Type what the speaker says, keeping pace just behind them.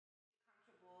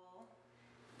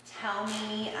tell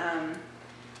me,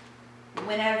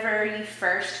 whenever you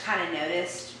first kind of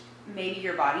noticed maybe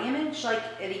your body image, like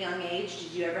at a young age,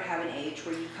 did you ever have an age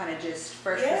where you kind of just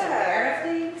first was aware of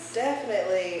things?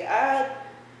 Definitely.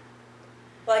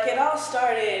 It all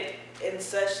started in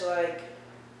such like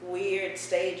weird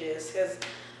stages, because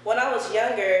when I was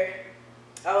younger,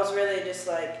 I was really just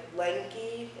like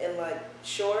lanky and like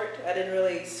short. I didn't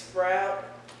really sprout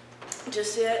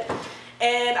just yet.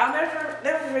 And I'll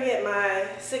never forget my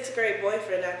 6th grade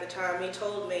boyfriend at the time. He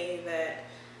told me that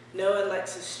no one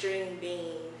likes a string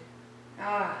bean.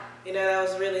 You know, I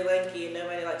was really lanky and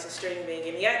nobody likes a string bean.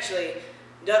 And he actually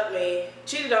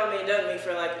cheated on me and dumped me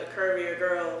for like a curvier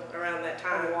girl around that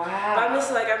time. Wow. But I'm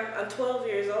just like, I'm 12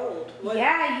 years old.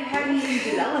 Yeah, you haven't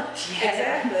even developed yet.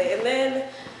 Exactly. And then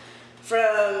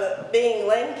from being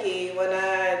lanky, when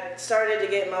I started to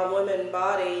get my woman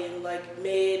body in like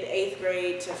mid 8th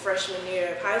grade to freshman year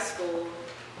of high school,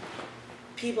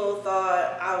 people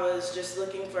thought I was just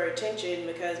looking for attention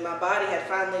because my body had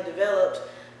finally developed,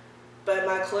 but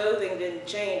my clothing didn't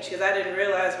change because I didn't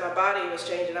realize my body was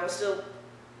changing. I was still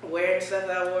wearing stuff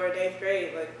that I wore in 8th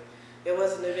grade. Like, it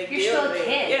wasn't a big deal to me. You're still a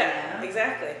kid. Yeah,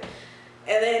 exactly.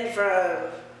 And then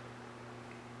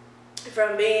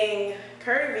from being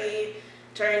curvy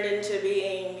turned into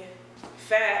being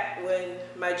fat when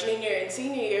my junior and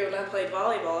senior year, when I played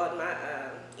volleyball and my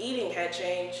eating had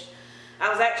changed. I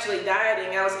was actually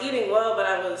dieting. I was eating well, but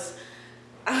I was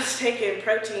taking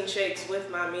protein shakes with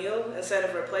my meal instead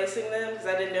of replacing them because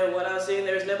I didn't know what I was doing.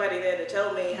 There was nobody there to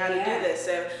tell me how to do this.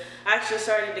 So I actually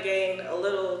started to gain a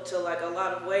little to like a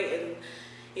lot of weight, and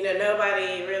you know,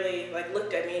 nobody really like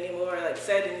looked at me anymore, like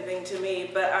said anything to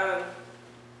me. But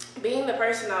being the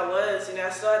person I was, you know, I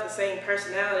still had the same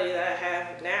personality that I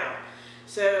have now.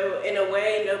 So in a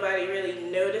way, nobody really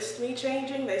noticed me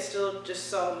changing. They still just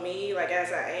saw me like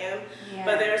as I am. Yeah.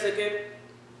 But there's a good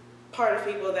part of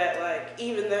people that like,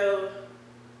 even though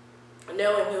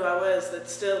knowing who I was, that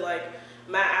still like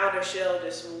my outer shell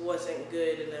just wasn't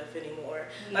good enough anymore.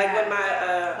 Yeah. Like when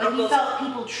my like you felt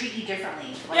people treat you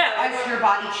differently. Like, yeah, like as your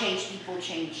body changed, people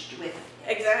changed with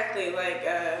it. Exactly. Like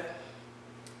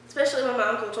especially when my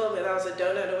uncle told me that I was a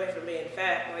donut away from being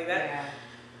fat. Like that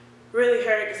really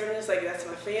hurt because I'm just like, that's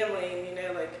my family, and you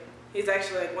know, like he's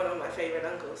actually like one of my favorite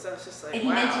uncles. So it's just like, and he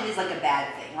meant it as like a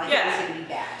bad thing, like it was gonna be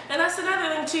bad. And that's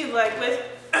another thing too. Like with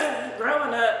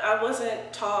growing up, I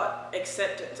wasn't taught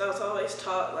acceptance. I was always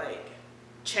taught like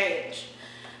change.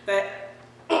 That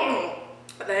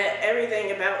that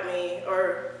everything about me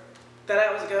or that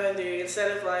I was going through,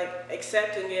 instead of like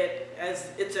accepting it as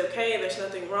it's okay, there's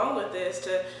nothing wrong with this,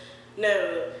 to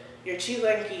no, you're too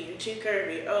lanky, you're too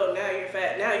curvy, oh now you're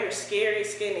fat, now you're scary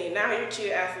skinny, now you're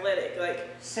too athletic. Like,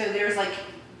 so there's like,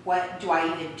 what do I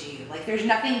even do? Like there's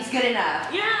nothing's good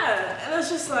enough. Yeah, and it's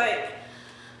just like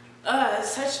it's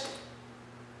such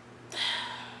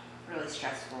really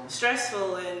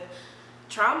stressful and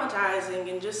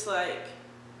traumatizing, and just like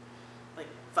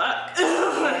fuck.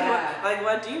 Yeah. like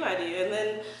what do I do? And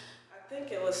then I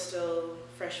think it was still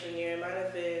freshman year, it might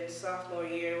have been sophomore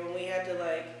year, when we had to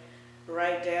like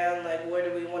write down like what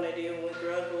do we want to do when we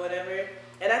grow up or whatever.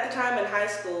 And at the time in high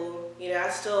school, you know, I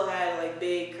still had like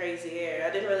big crazy hair.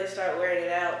 I didn't really start wearing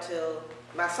it out till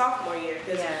my sophomore year,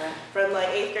 because from like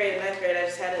 8th grade and 9th grade I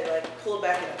just had it like pulled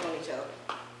back in a ponytail.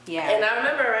 Yeah. And I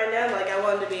remember right now, like I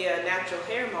wanted to be a natural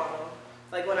hair model,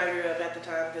 like when I grew up at the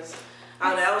time, because I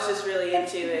don't know, I was just really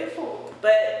into it.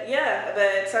 But yeah,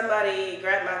 but somebody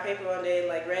grabbed my paper one day and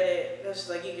like read it, and I was just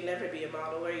like, you can never be a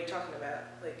model, what are you talking about?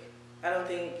 Like, I don't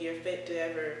think you're fit to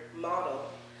ever model.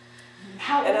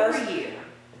 How old were you?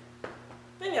 I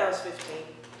think I was 15.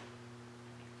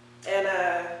 And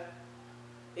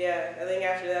yeah, I think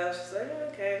after that I was just like,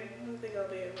 okay, I don't think I'll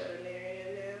be a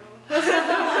veterinarian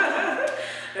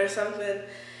now. Or something.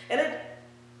 And it,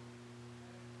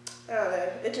 I don't know,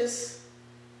 it just,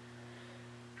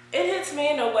 it hits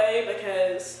me in a way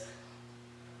because,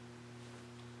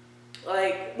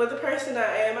 like, with the person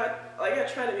I am, I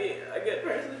try to be a good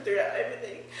person throughout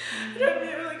everything. I try to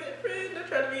be a really good friend, I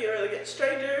try to be a really good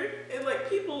stranger, and like,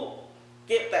 people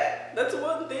get that. That's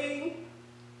one thing.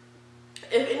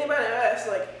 If anybody asks,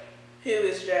 like, who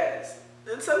is Jazz?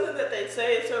 It's something that they'd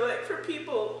say. So like, for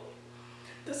people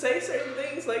to say certain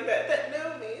things like that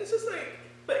know me, it's just like,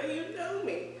 but you know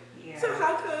me. Yeah. So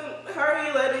how are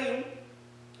you letting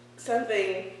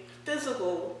something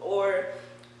physical or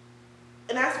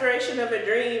an aspiration of a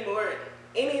dream or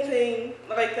anything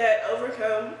like that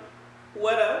overcome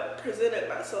what I presented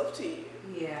myself to you?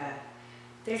 Yeah.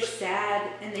 They're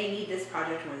sad and they need this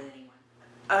project more than anyone.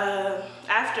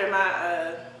 After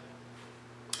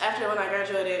when I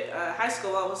graduated high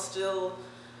school, I was still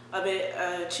a bit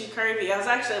too curvy. I was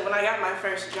actually, when I got my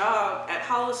first job at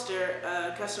Hollister,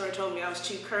 a customer told me I was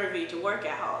too curvy to work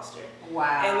at Hollister.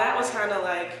 Wow. And that was kind of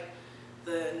like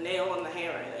the nail on the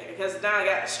hammer there, because now I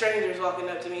got strangers walking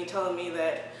up to me telling me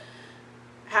that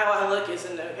how I look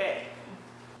isn't okay.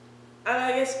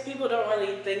 I guess people don't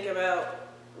really think about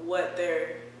what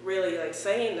they're really like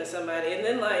saying to somebody. And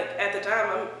then like at the time,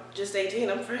 I'm just 18,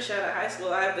 I'm fresh out of high school.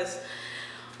 I have this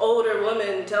older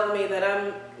woman telling me that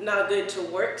I'm not good to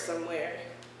work somewhere.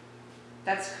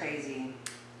 That's crazy.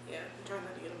 Yeah, I'm trying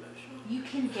not to get emotional. You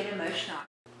can get emotional.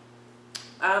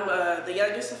 I'm the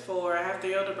youngest of 4. I have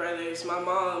 3 older brothers. My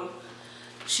mom,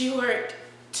 she worked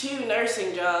 2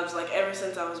 nursing jobs like ever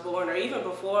since I was born, or even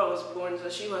before I was born, so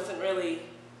she wasn't really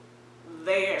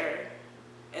there.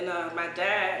 And my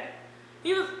dad,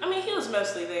 he was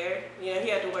mostly there. You know, he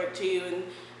had to work too and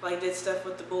like did stuff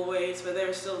with the boys, but they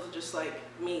were still just like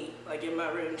me, like in my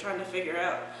room trying to figure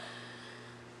out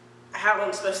how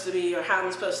I'm supposed to be or how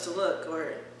I'm supposed to look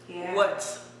or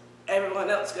what's everyone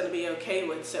else going to be okay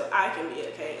with so I can be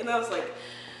okay. And that was like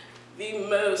the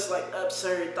most like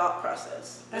absurd thought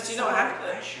process. That's you don't have to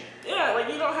pressure. Yeah,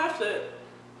 like you don't have to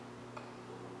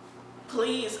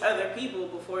please other people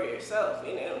before yourself,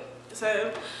 you know.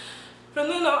 So from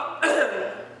then on,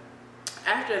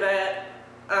 after that,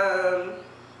 I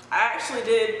actually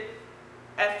did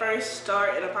at first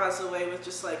start in a positive way with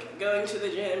just like going to the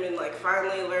gym and like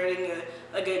finally learning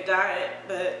a good diet,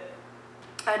 but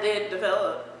I did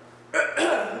develop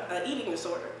an eating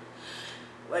disorder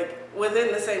like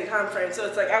within the same time frame. So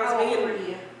it's like I was How being old were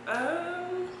you?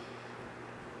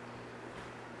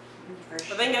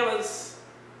 I think I was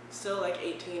still like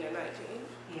 18 or 19.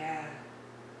 Yeah.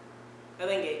 I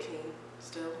think 18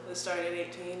 still. It started at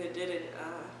 18. It didn't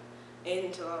end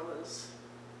until I was,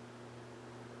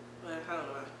 well, I don't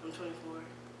know, I'm 24.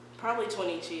 Probably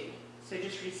 22. So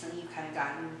just recently you've kind of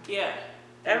gotten... Yeah.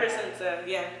 Ever since,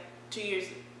 2 years,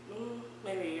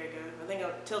 maybe a year ago. I think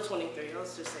till 23.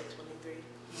 Let's just say 23.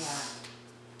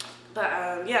 Yeah.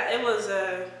 But yeah, it was,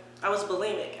 I was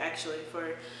bulimic actually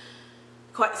for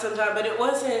quite some time, but it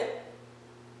wasn't,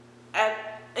 it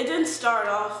didn't start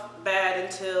off bad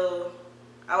until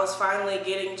I was finally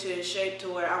getting to a shape to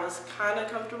where I was kind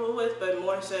of comfortable with, but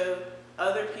more so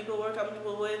other people were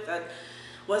comfortable with. I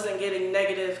wasn't getting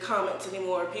negative comments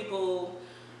anymore. People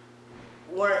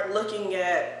weren't looking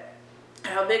at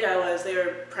how big I was. They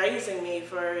were praising me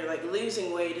for like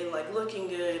losing weight and like looking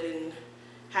good and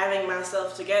having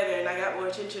myself together, and I got more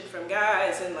attention from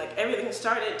guys, and like everything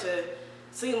started to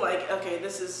seem like, okay,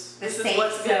 this is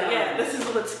what's good. Yeah, this is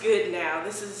what's good now.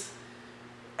 This is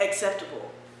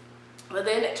acceptable. But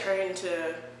then it turned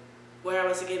to where I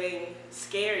was getting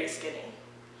scary skinny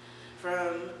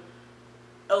from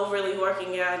overly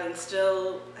working out and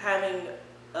still having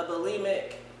a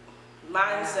bulimic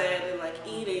mindset and like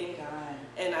eating.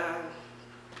 And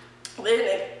then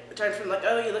it turned from like,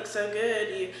 oh, you look so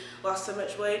good, you lost so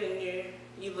much weight and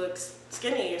you look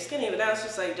skinny, you're skinny. But now it's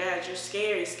just like, Dad, you're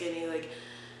scary skinny. Like,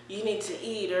 you need to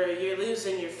eat, or you're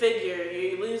losing your figure, or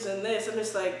you're losing this. I'm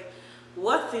just like,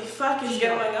 what the fuck is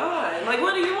going on? Like,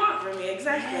 what do you want from me?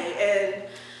 Exactly. And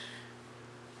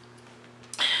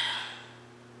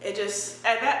it just,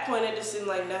 at that point, it just seemed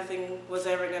like nothing was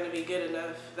ever going to be good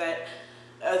enough, that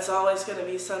it's always going to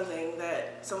be something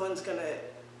that someone's going to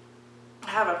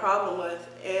have a problem with.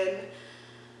 And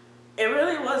it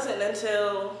really wasn't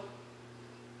until,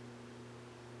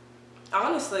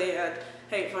 honestly, I'd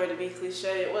hate for it to be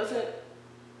cliche, it wasn't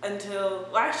until,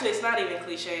 well, actually, it's not even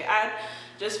cliche. I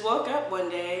just woke up one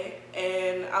day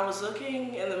and I was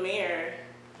looking in the mirror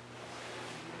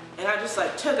and I just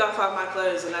like took off all my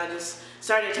clothes and I just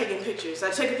started taking pictures. I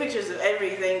took pictures of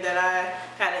everything that I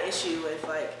had an issue with,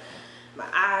 like my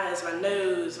eyes, my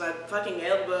nose, my fucking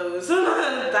elbows,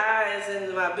 my thighs,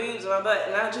 and my boobs, and my butt.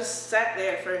 And I just sat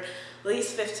there for at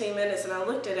least 15 minutes and I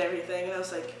looked at everything and I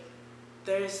was like,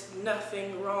 there's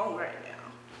nothing wrong right now.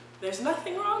 There's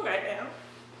nothing wrong right now.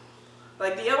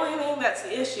 Like, the only thing that's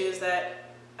the issue is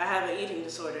that I have an eating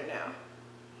disorder now.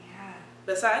 Yeah.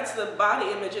 Besides the body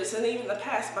images and even the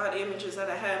past body images that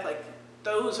I have, like,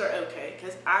 those are okay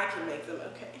because I can make them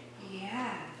okay.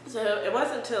 Yeah. So it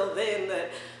wasn't until then that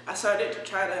I started to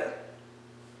try to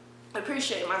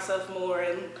appreciate myself more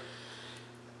and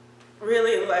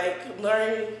really like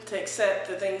learn to accept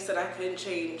the things that I couldn't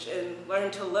change and learn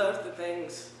to love the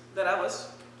things that I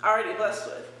was already blessed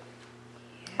with.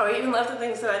 Or even love the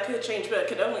things that I could change, but I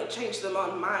could only change them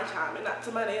on my time and not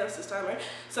somebody else's time, or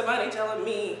somebody telling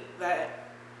me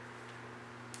that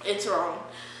it's wrong.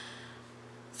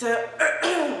 So,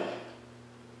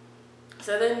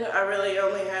 so then I really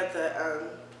only had the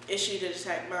issue to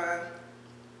attack my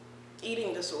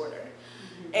eating disorder.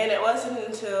 And it wasn't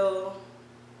until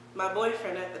my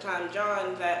boyfriend at the time,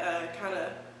 John, that kind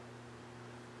of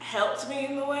helped me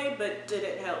in the way, but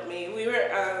didn't help me. We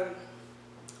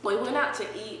went out to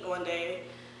eat one day,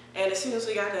 and as soon as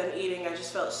we got done eating, I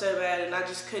just felt so bad, and I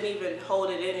just couldn't even hold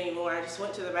it in anymore. I just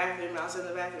went to the bathroom, and I was in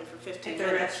the bathroom for 15 minutes.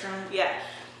 At the restaurant? Yeah.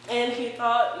 And he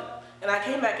thought, and I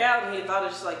came back out, and he thought it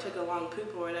just like took a long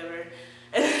poop or whatever.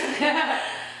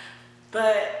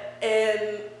 But,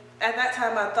 and at that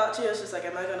time I thought too, I was just like,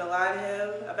 am I gonna lie to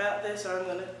him about this, or I'm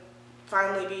gonna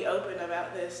finally be open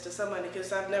about this to somebody,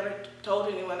 because I've never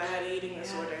told anyone I had an eating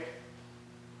disorder.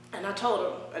 And I told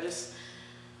him, I just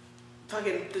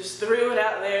fucking just threw it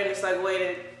out there and just like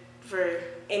waited for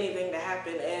anything to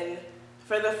happen. And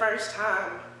for the first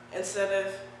time, instead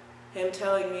of him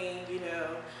telling me, you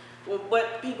know,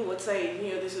 what people would say,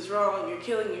 you know, this is wrong, you're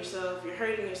killing yourself, you're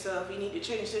hurting yourself, you need to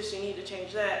change this, you need to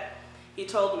change that, he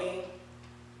told me,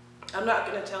 I'm not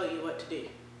going to tell you what to do.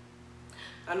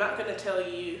 I'm not going to tell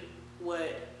you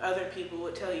what other people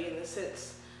would tell you in the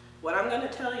sense. What I'm going to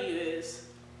tell you is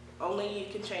only you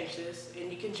can change this,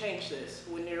 and you can change this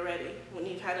when you're ready, when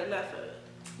you've had enough of it.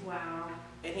 Wow.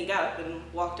 And he got up and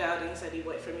walked out, and he said he'd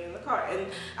wait for me in the car. And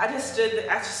I just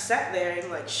sat there in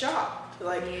like shock,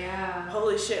 like,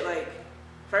 holy shit, like,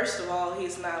 first of all,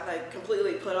 he's not like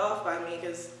completely put off by me,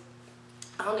 because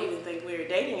I don't even think we were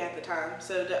dating at the time.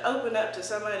 So to open up to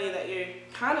somebody that you're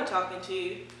kind of talking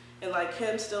to, and like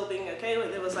him still being okay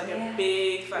with it was like a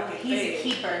big fucking thing. He's a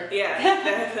keeper. Yeah,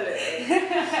 definitely.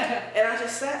 And I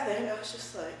just sat there and I was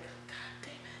just like, God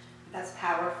damn it. That's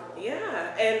powerful.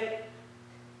 Yeah, and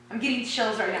I'm getting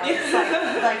chills right now. It's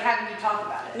like having you talk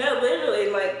about it. No,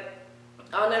 literally, like,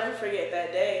 I'll never forget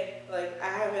that day. Like, I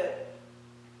haven't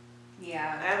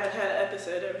had an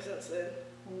episode ever since then.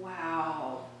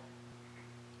 Wow.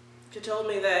 She told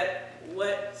me that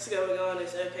what's going on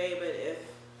is okay, but if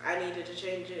I needed to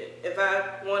change it, if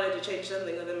I wanted to change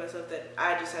something within myself, that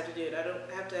I just have to do it. I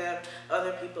don't have to have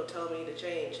other people tell me to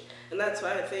change. And that's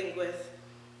why I think with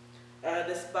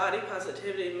this body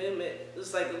positivity movement,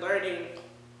 it's like learning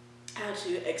how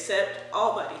to accept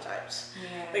all body types.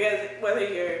 Yeah. Because whether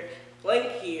you're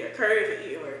lanky or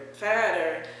curvy or fat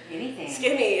or anything,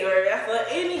 skinny or athletic,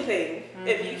 anything,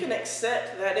 if you can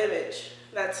accept that image,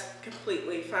 that's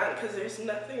completely fine, because there's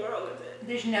nothing wrong with it.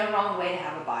 There's no wrong way to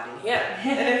have a body. Yeah,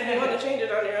 and if you want to change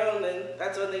it on your own, then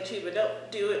that's when they choose, but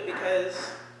don't do it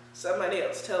because somebody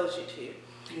else tells you to.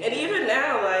 Yeah. And even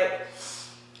now, like,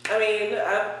 I mean,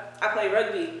 I play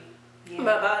rugby. Yeah.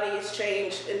 My body has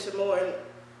changed into more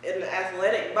an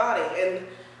athletic body, and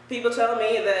people tell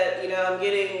me that, you know, I'm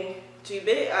getting too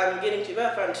big, I'm getting too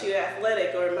buff, I'm too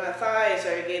athletic, or my thighs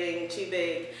are getting too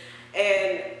big.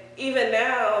 And even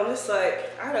now, I'm just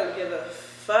like, I don't give a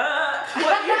fuck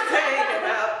what you're saying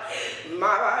about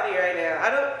my body right now. I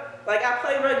don't, like, I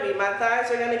play rugby, my thighs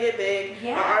are gonna get big,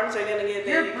 my arms are gonna get big.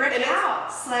 You're a brick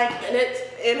house, like. And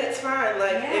it's fine,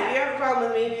 like, if you have a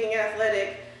problem with me being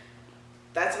athletic,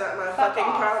 that's not my fucking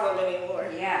problem anymore.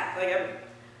 Yeah. Like, I'm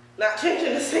not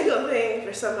changing a single thing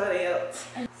for somebody else.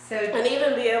 So, and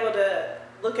even be able to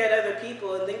look at other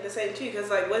people and think the same too, because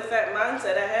like with that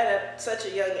mindset I had at such a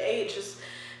young age, just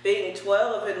being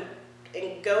 12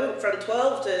 and going from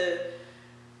 12 to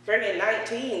friggin'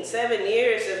 19, 7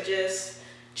 years of just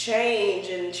change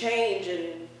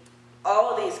and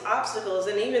all these obstacles,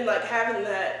 and even like having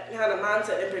that kind of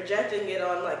mindset and projecting it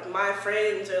on like my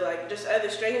friends or like just other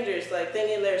strangers, like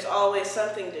thinking there's always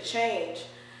something to change,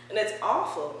 and it's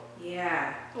awful.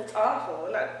 Yeah. It's awful.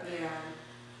 And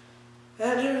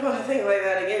I never want to think like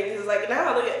that again, because like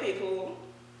now I look at people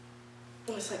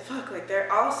and it's like, fuck, like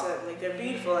they're awesome, like they're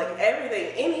beautiful, like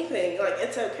everything, anything, like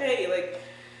it's okay, like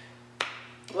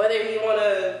whether you want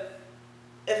to,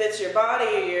 if it's your body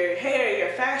or your hair,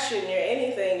 your fashion, your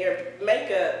anything, your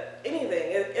makeup,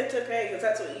 anything, it's okay, because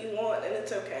that's what you want, and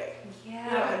it's okay. Yeah.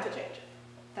 You don't have to change it.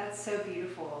 That's so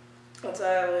beautiful. That's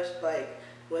why I wish, like,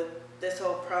 with this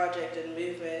whole project and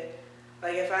movement,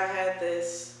 like if I had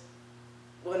this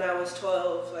when I was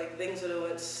 12, like things would have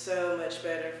went so much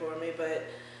better for me. But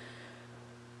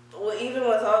well, even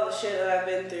with all the shit that I've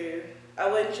been through, I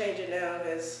wouldn't change it now,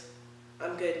 because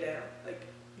I'm good now. Like,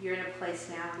 you're in a place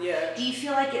now. Yeah. Do you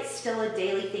feel like it's still a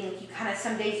daily thing? Like you kind of,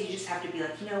 some days you just have to be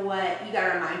like, you know what, you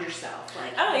gotta remind yourself.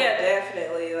 Like. Oh yeah,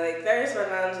 definitely. Like there's my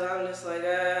times where I'm just like,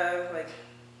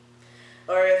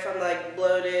 or if I'm like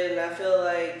bloated and I feel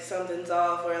like something's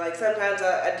off, or like sometimes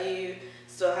I do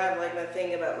still have like my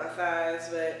thing about my thighs,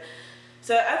 but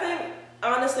so I think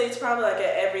honestly it's probably like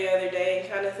a every other day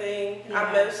kind of thing. Yeah.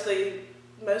 I'm mostly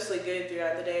good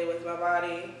throughout the day with my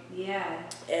body. Yeah.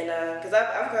 And because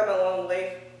I've come a long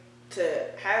way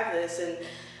to have this, and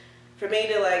for me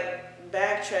to like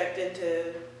backtrack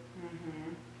into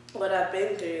what I've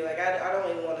been through, like I don't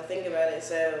even want to think about it.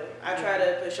 So I try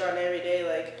to push on every day,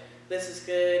 like this is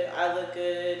good, I look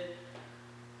good,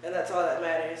 and that's all that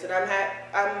matters. And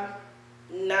I'm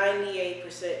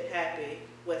 98% happy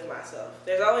with myself.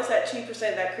 There's always that 2%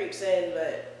 that creeps in,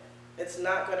 but it's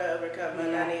not going to overcome my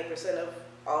 98% of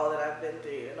all that I've been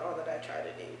through and all that I try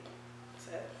to do.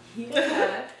 So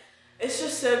Yeah. it's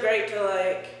just so great to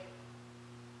like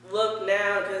look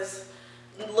now, because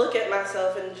look at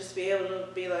myself and just be able to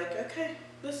be like, okay,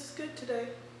 this is good today.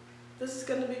 This is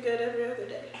gonna be good every other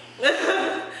day.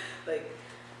 Like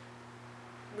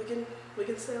we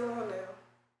can sail on now.